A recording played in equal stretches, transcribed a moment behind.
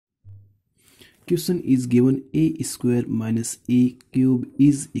Question is given a square minus a cube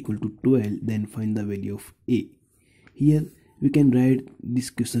is equal to 12, then find the value of a. Here we can write this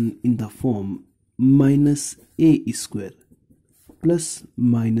question in the form minus a square plus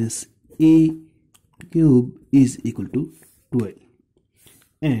minus a cube is equal to 12,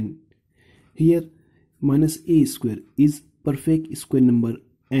 and here minus a square is perfect square number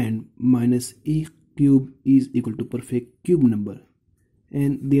and minus a cube is equal to perfect cube number,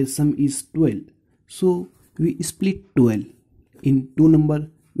 and their sum is 12. So we split 12 in two number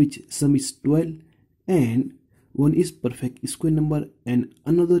which sum is 12, and one is perfect square number and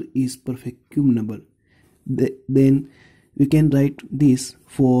another is perfect cube number. Then we can write this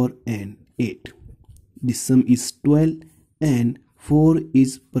 4 and 8. The sum is 12 and 4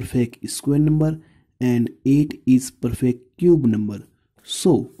 is perfect square number and 8 is perfect cube number.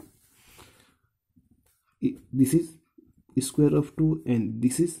 So this is square of 2 and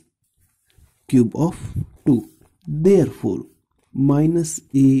this is cube of 2. Therefore minus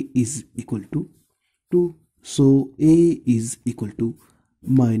a is equal to 2. So a is equal to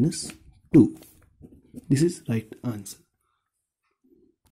minus 2. This is right answer.